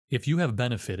If you have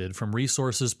benefited from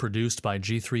resources produced by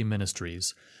G3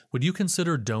 Ministries, would you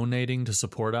consider donating to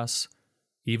support us?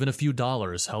 Even a few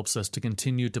dollars helps us to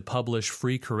continue to publish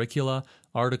free curricula,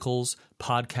 articles,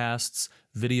 podcasts,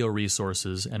 video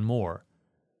resources, and more.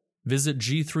 Visit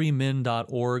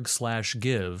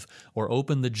g3min.org/give or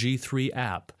open the G3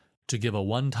 app to give a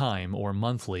one-time or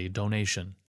monthly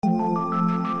donation.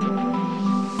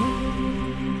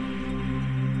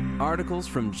 Articles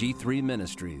from G3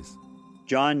 Ministries.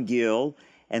 John Gill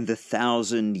and the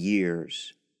 1,000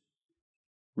 Years,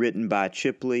 written by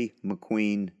Chipley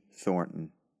McQueen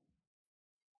Thornton.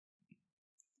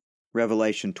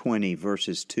 Revelation 20,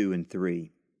 verses 2 and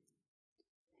 3.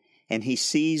 And he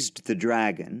seized the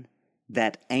dragon,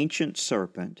 that ancient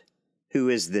serpent, who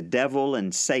is the devil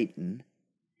and Satan,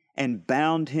 and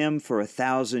bound him for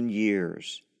 1,000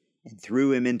 years, and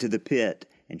threw him into the pit,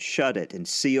 and shut it, and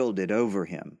sealed it over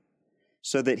him,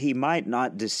 so that he might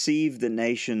not deceive the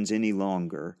nations any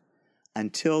longer,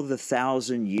 until the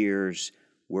 1,000 years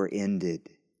were ended.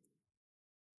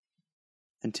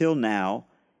 Until now,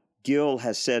 Gill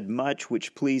has said much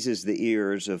which pleases the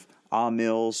ears of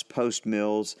ah-mills,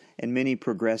 post-mills, and many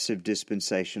progressive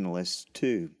dispensationalists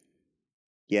too.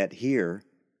 Yet here,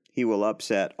 he will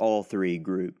upset all three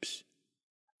groups.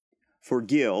 For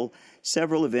Gill,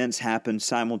 several events happened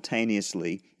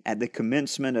simultaneously at the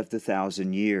commencement of the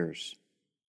 1,000 years.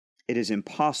 It is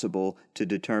impossible to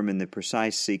determine the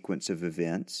precise sequence of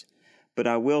events, but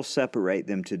I will separate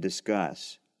them to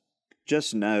discuss.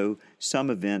 Just know some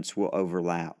events will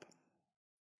overlap.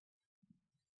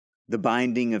 The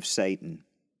binding of Satan.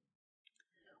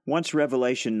 Once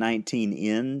Revelation 19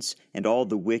 ends and all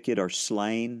the wicked are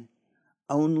slain,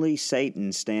 only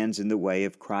Satan stands in the way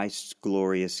of Christ's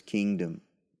glorious kingdom.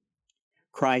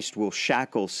 Christ will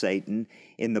shackle Satan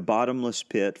in the bottomless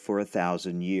pit for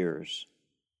 1,000 years.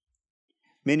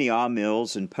 Many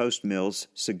ah-mills and post-mills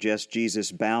suggest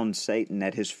Jesus bound Satan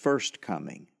at his first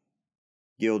coming.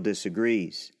 Gill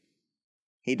disagrees.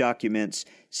 He documents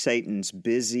Satan's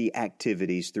busy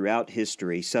activities throughout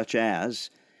history, such as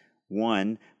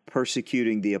 1.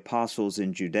 Persecuting the apostles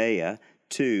in Judea,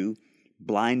 2.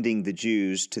 Blinding the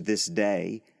Jews to this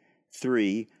day,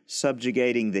 3.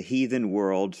 Subjugating the heathen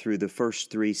world through the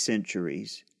first 3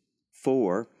 centuries,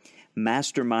 4.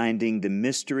 Masterminding the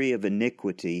mystery of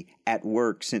iniquity at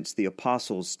work since the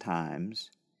apostles' times,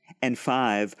 and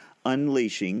 5.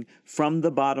 Unleashing from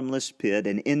the bottomless pit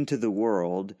and into the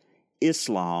world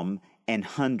Islam and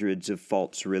hundreds of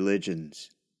false religions.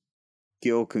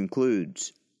 Gill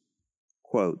concludes,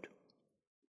 quote,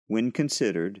 "When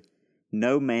considered,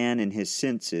 no man in his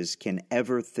senses can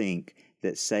ever think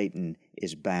that Satan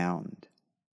is bound."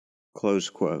 Close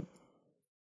quote.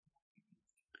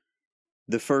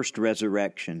 The first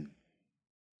resurrection.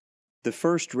 The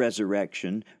first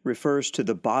resurrection refers to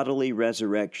the bodily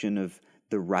resurrection of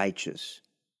the righteous.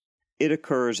 It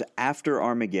occurs after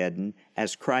Armageddon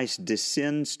as Christ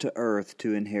descends to earth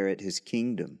to inherit his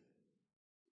kingdom.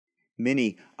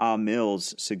 Many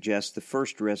ah-mills suggest the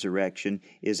first resurrection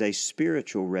is a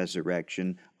spiritual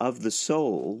resurrection of the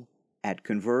soul at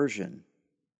conversion.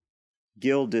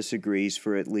 Gill disagrees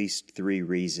for at least 3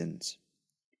 reasons.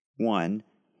 1.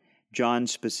 John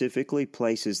specifically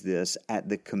places this at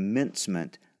the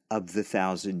commencement of the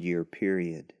 1,000-year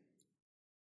period.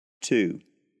 2.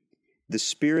 The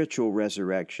spiritual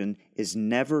resurrection is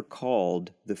never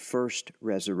called the first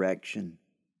resurrection.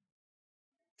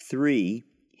 3.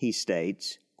 He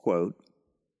states, quote,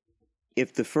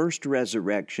 "If the first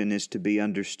resurrection is to be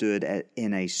understood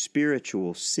in a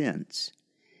spiritual sense,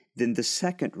 then the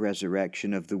second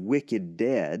resurrection of the wicked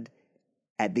dead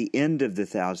at the end of the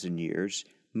 1,000 years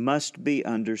must be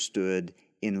understood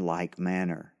in like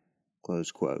manner."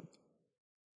 Close quote.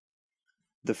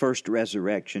 The first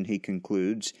resurrection, he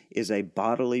concludes, is a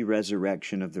bodily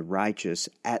resurrection of the righteous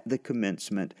at the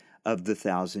commencement of the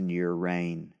 1,000-year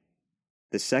reign.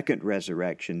 The second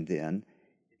resurrection, then,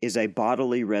 is a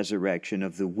bodily resurrection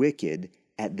of the wicked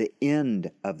at the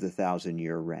end of the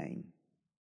 1,000-year reign.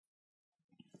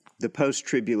 The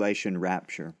post-tribulation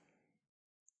rapture.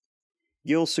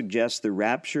 Gill suggests the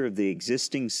rapture of the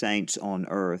existing saints on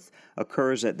earth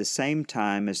occurs at the same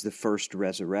time as the first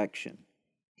resurrection.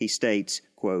 He states,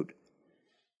 quote,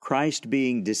 "Christ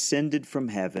being descended from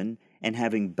heaven and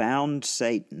having bound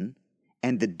Satan,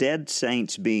 and the dead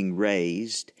saints being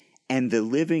raised, and the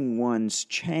living ones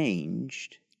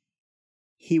changed,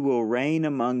 he will reign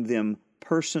among them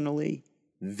personally,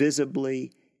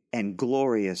 visibly, and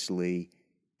gloriously,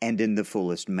 and in the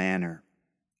fullest manner."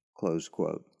 Close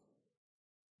quote.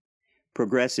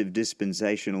 Progressive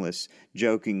dispensationalists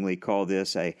jokingly call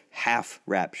this a half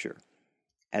rapture,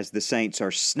 as the saints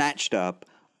are snatched up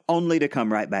only to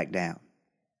come right back down.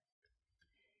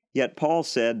 Yet Paul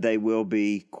said they will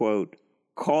be, quote,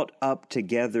 caught up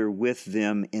together with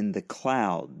them in the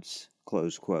clouds,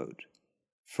 close quote.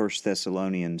 1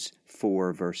 Thessalonians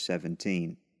 4, verse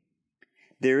 17.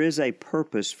 There is a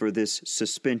purpose for this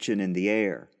suspension in the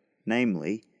air,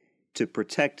 namely, to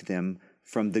protect them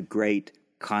from the great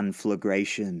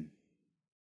conflagration.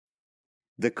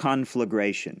 The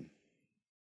conflagration.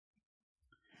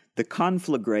 The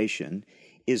conflagration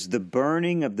is the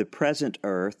burning of the present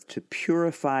earth to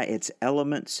purify its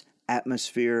elements,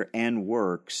 atmosphere, and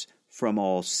works from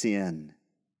all sin.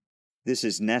 This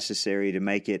is necessary to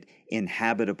make it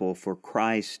inhabitable for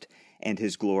Christ and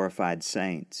His glorified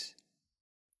saints.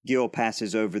 Gill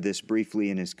passes over this briefly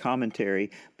in his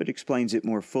commentary, but explains it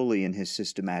more fully in his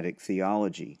systematic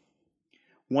theology.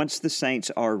 Once the saints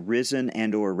are risen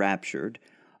and or raptured,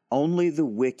 only the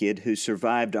wicked who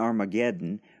survived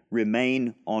Armageddon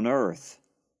remain on earth.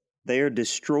 They are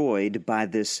destroyed by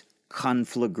this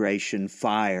conflagration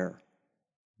fire.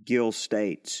 Gill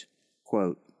states,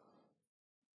 quote,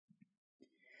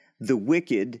 the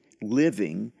wicked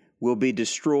living will be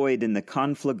destroyed in the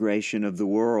conflagration of the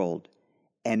world,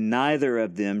 and neither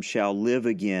of them shall live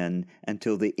again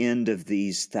until the end of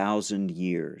these 1,000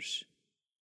 years.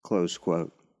 Close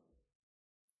quote.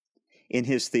 In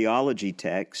his theology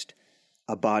text,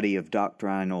 A Body of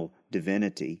Doctrinal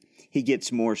Divinity, he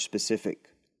gets more specific.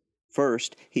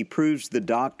 First, he proves the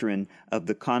doctrine of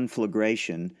the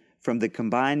conflagration from the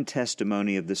combined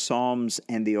testimony of the Psalms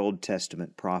and the Old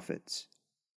Testament prophets.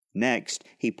 Next,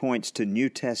 he points to New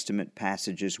Testament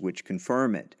passages which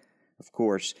confirm it. Of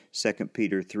course, 2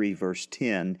 Peter 3, verse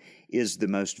 10 is the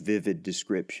most vivid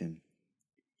description.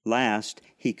 Last,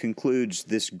 he concludes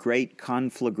this great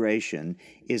conflagration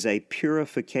is a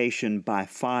purification by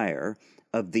fire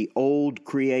of the old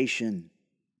creation.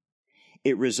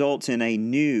 It results in a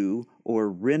new or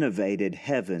renovated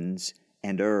heavens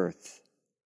and earth.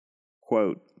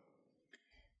 Quote,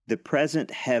 the present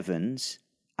heavens,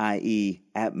 i.e.,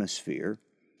 atmosphere,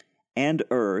 and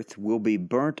earth will be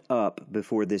burnt up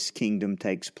before this kingdom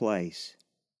takes place.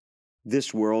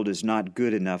 This world is not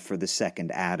good enough for the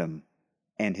second Adam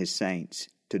and his saints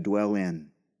to dwell in.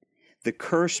 The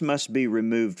curse must be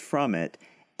removed from it,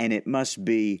 and it must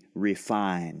be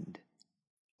refined.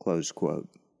 Close quote.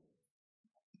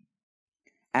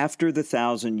 After the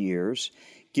 1,000 years,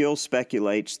 Gill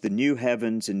speculates the new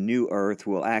heavens and new earth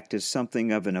will act as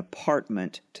something of an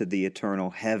apartment to the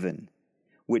eternal heaven,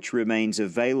 which remains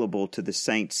available to the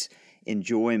saints'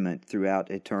 enjoyment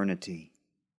throughout eternity.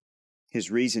 His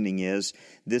reasoning is,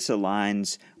 this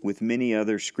aligns with many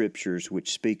other scriptures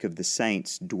which speak of the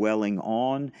saints dwelling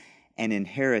on and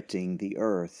inheriting the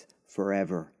earth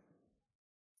forever.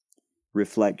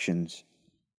 Reflections.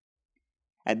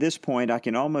 At this point, I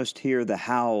can almost hear the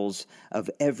howls of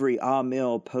every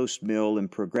ah-mill, post-mill, and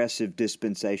progressive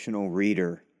dispensational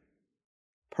reader.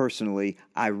 Personally,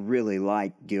 I really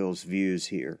like Gill's views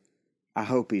here. I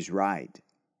hope he's right.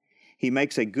 He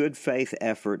makes a good faith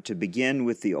effort to begin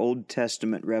with the Old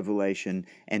Testament revelation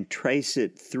and trace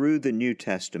it through the New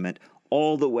Testament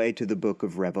all the way to the book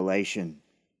of Revelation.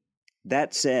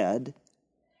 That said,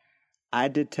 I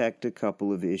detect a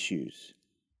couple of issues.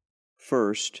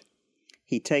 First,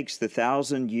 he takes the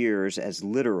 1,000 years as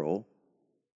literal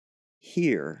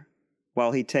here,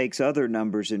 while he takes other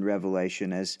numbers in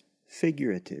Revelation as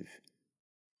figurative.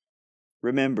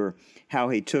 Remember how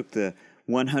he took the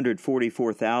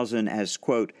 144,000 as,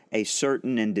 quote, a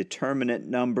certain and determinate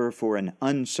number for an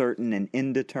uncertain and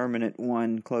indeterminate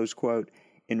one, close quote,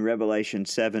 in Revelation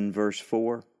 7, verse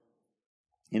 4.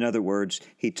 In other words,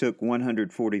 he took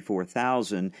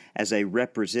 144,000 as a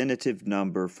representative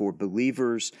number for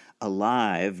believers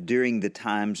alive during the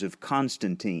times of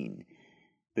Constantine,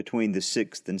 between the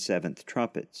 6th and 7th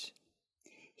trumpets.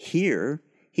 Here,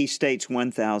 he states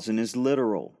 1,000 is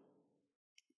literal.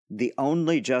 The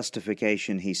only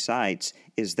justification he cites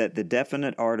is that the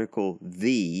definite article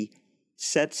the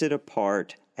sets it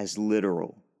apart as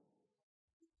literal.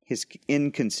 His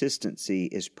inconsistency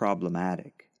is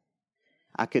problematic.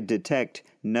 I could detect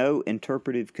no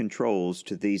interpretive controls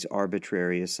to these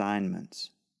arbitrary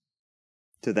assignments.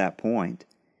 To that point,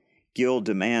 Gill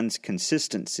demands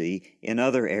consistency in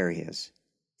other areas.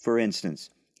 For instance,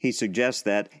 he suggests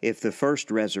that if the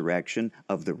first resurrection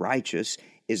of the righteous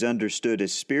is understood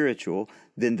as spiritual,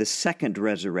 then the second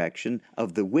resurrection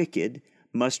of the wicked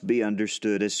must be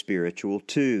understood as spiritual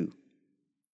too.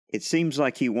 It seems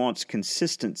like he wants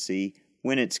consistency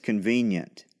when it's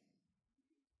convenient.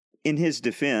 In his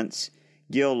defense,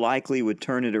 Gill likely would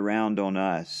turn it around on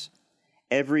us.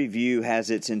 Every view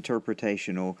has its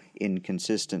interpretational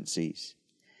inconsistencies.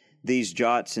 These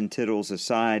jots and tittles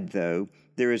aside, though,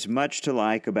 there is much to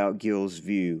like about Gill's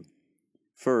view.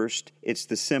 First, it's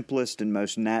the simplest and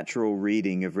most natural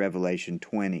reading of Revelation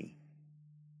 20.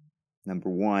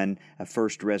 Number 1, a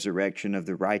first resurrection of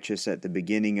the righteous at the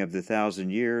beginning of the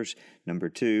 1,000 years. Number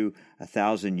 2,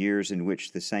 1,000 years in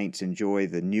which the saints enjoy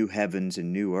the new heavens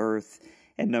and new earth.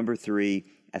 And number 3,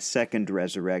 a second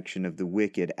resurrection of the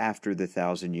wicked after the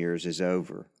 1,000 years is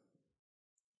over.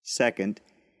 Second,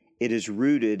 it is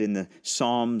rooted in the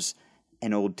Psalms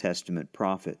and Old Testament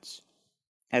prophets.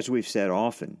 As we've said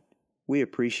often, we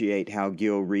appreciate how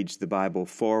Gill reads the Bible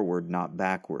forward, not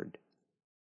backward.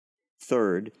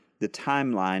 Third, the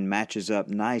timeline matches up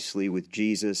nicely with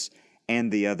Jesus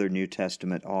and the other New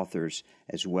Testament authors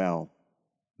as well.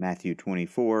 Matthew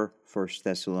 24, 1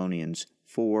 Thessalonians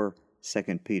 4,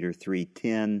 2 Peter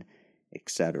 3:10,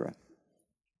 etc.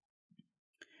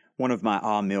 One of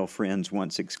my mill friends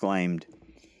once exclaimed,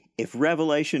 "If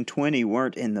Revelation 20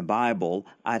 weren't in the Bible,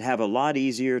 I'd have a lot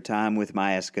easier time with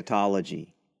my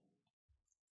eschatology."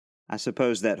 I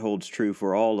suppose that holds true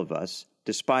for all of us,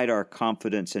 despite our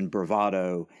confidence and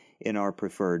bravado in our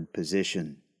preferred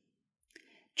position.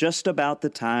 Just about the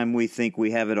time we think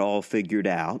we have it all figured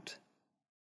out,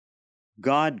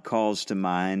 God calls to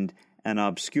mind an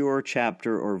obscure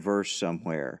chapter or verse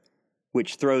somewhere,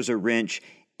 which throws a wrench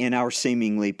in our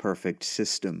seemingly perfect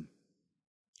system.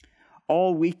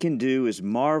 All we can do is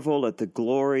marvel at the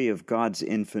glory of God's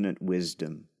infinite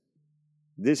wisdom.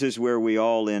 This is where we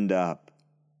all end up.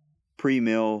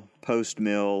 Pre-mill,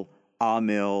 post-mill,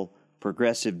 amill,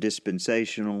 progressive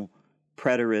dispensational,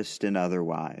 preterist, and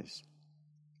otherwise.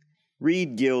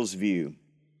 Read Gill's view.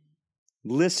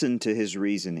 Listen to his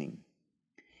reasoning.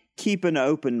 Keep an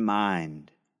open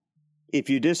mind. If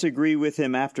you disagree with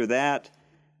him after that,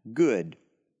 good.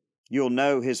 You'll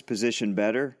know his position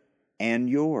better and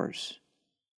yours.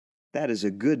 That is a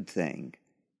good thing,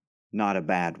 not a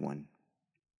bad one.